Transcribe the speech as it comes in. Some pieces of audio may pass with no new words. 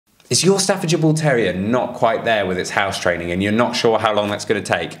Is your Staffordshire Bull Terrier not quite there with its house training and you're not sure how long that's going to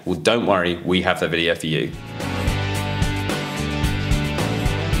take? Well, don't worry, we have the video for you.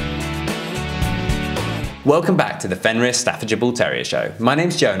 Welcome back to the Fenrir Staffordshire Bull Terrier Show. My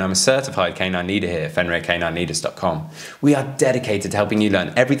name's Joe and I'm a certified canine leader here at FenrirCanineLeaders.com. We are dedicated to helping you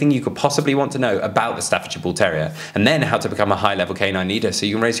learn everything you could possibly want to know about the Staffordshire Bull Terrier and then how to become a high-level canine leader so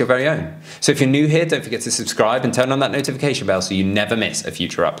you can raise your very own. So if you're new here, don't forget to subscribe and turn on that notification bell so you never miss a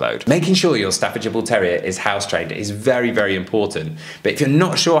future upload. Making sure your Staffordshire Bull Terrier is house trained is very, very important. But if you're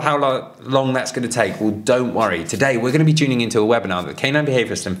not sure how long that's going to take, well, don't worry. Today we're going to be tuning into a webinar that canine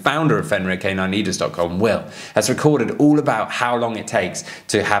behaviourist and founder of FenrirCanineLeaders.com has recorded all about how long it takes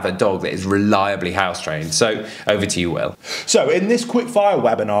to have a dog that is reliably house trained. So over to you, Will. So in this quickfire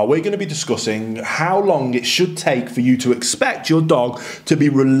webinar, we're going to be discussing how long it should take for you to expect your dog to be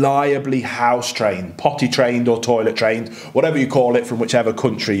reliably house trained, potty trained or toilet trained, whatever you call it from whichever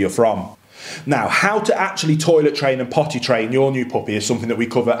country you're from. Now, how to actually toilet train and potty train your new puppy is something that we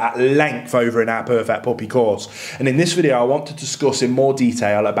cover at length over in our Perfect Puppy course. And in this video, I want to discuss in more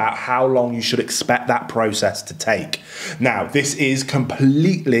detail about how long you should expect that process to take. Now, this is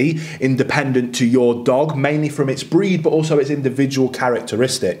completely independent to your dog, mainly from its breed, but also its individual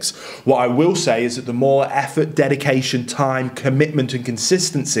characteristics. What I will say is that the more effort, dedication, time, commitment, and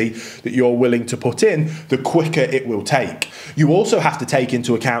consistency that you're willing to put in, the quicker it will take. You also have to take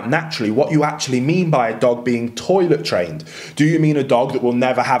into account naturally what you actually mean by a dog being toilet trained. Do you mean a dog that will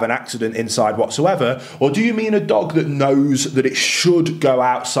never have an accident inside whatsoever? Or do you mean a dog that knows that it should go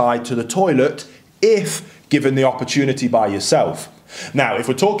outside to the toilet if given the opportunity by yourself? Now, if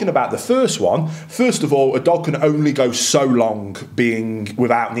we're talking about the first one, first of all, a dog can only go so long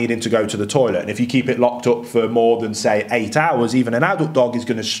without needing to go to the toilet. And if you keep it locked up for more than, say, 8 hours, even an adult dog is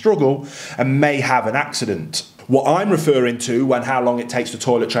going to struggle and may have an accident. What I'm referring to when how long it takes to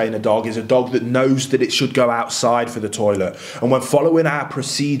toilet train a dog is a dog that knows that it should go outside for the toilet. And when following our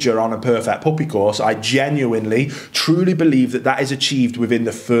procedure on a Perfect Puppy course, I genuinely, truly believe that that is achieved within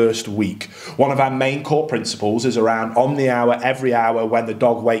the first week. One of our main core principles is around on the hour, every hour, when the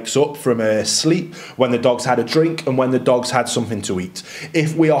dog wakes up from a sleep, when the dog's had a drink, and when the dog's had something to eat.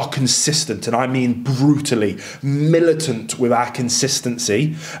 If we are consistent, and I mean brutally, militant with our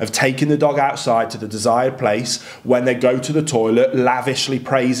consistency of taking the dog outside to the desired place, when they go to the toilet, lavishly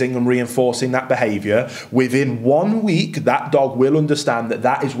praising and reinforcing that behaviour, within 1 week, that dog will understand that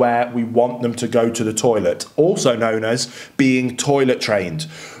that is where we want them to go to the toilet, also known as being toilet trained.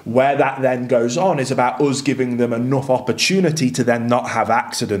 Where that then goes on is about us giving them enough opportunity to then not have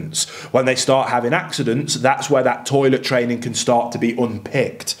accidents. When they start having accidents, that's where that toilet training can start to be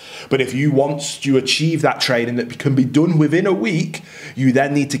unpicked. But if you want to achieve that training that can be done within a week, you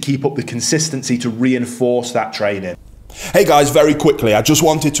then need to keep up the consistency to reinforce that training. Hey guys, very quickly, I just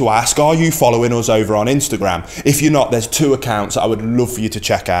wanted to ask, are you following us over on Instagram? If you're not, there's 2 accounts I would love for you to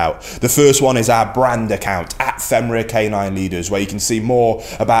check out. The first one is our brand account, at Fenrir Canine Leaders, where you can see more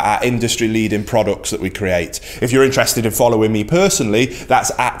about our industry-leading products that we create. If you're interested in following me personally,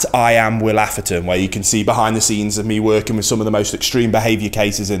 that's at I Am Will Atherton, where you can see behind the scenes of me working with some of the most extreme behaviour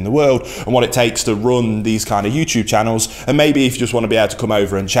cases in the world and what it takes to run these kind of YouTube channels. And maybe if you just want to be able to come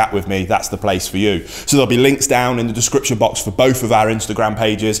over and chat with me, that's the place for you. So there'll be links down in the description box for both of our Instagram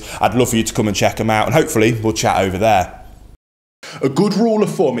pages. I'd love for you to come and check them out and hopefully we'll chat over there. A good rule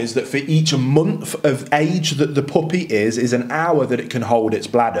of thumb is that for each month of age that the puppy is an hour that it can hold its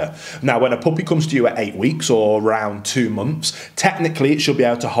bladder. Now, when a puppy comes to you at 8 weeks or around 2 months, technically it should be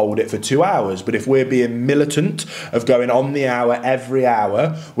able to hold it for 2 hours. But if we're being militant of going on the hour every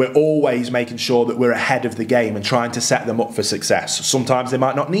hour, we're always making sure that we're ahead of the game and trying to set them up for success. Sometimes they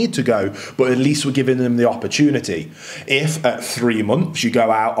might not need to go, but at least we're giving them the opportunity. If at 3 months you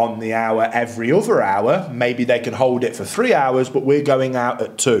go out on the hour every other hour, maybe they can hold it for 3 hours, but we're going out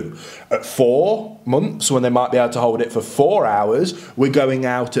at 2. At 4 months, when they might be able to hold it for 4 hours, we're going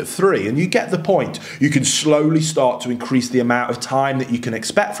out at 3. And you get the point. You can slowly start to increase the amount of time that you can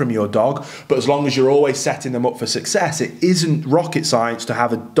expect from your dog, but as long as you're always setting them up for success, it isn't rocket science to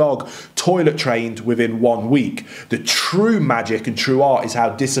have a dog toilet trained within 1 week. The true magic and true art is how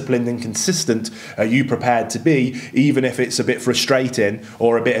disciplined and consistent are you prepared to be, even if it's a bit frustrating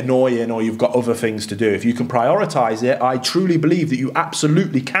or a bit annoying or you've got other things to do. If you can prioritize it, I truly believe believe that you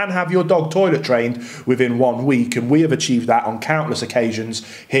absolutely can have your dog toilet trained within 1 week, and we have achieved that on countless occasions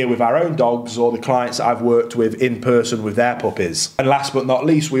here with our own dogs or the clients that I've worked with in person with their puppies. And last but not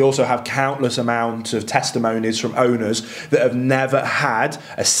least, we also have countless amounts of testimonies from owners that have never had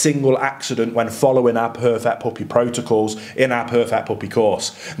a single accident when following our Perfect Puppy protocols in our Perfect Puppy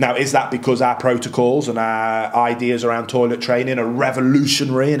course. Now, is that because our protocols and our ideas around toilet training are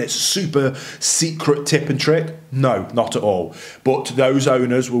revolutionary and it's super secret tip and trick? No, not at all. But those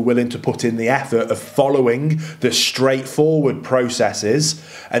owners were willing to put in the effort of following the straightforward processes,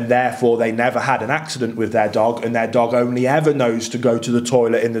 and therefore they never had an accident with their dog, and their dog only ever knows to go to the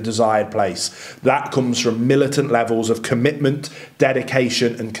toilet in the desired place. That comes from militant levels of commitment,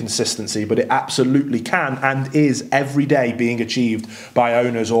 dedication and consistency, but it absolutely can and is every day being achieved by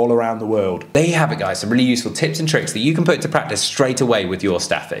owners all around the world. There you have it, guys, some really useful tips and tricks that you can put into practice straight away with your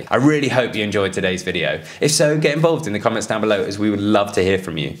Staffy. I really hope you enjoyed today's video. If so, get involved in the comments down below, as we would love to hear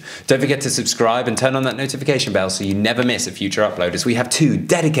from you. Don't forget to subscribe and turn on that notification bell so you never miss a future upload, as we have 2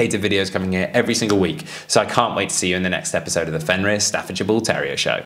 dedicated videos coming here every single week. So I can't wait to see you in the next episode of the Fenrir Staffordshire Bull Terrier Show.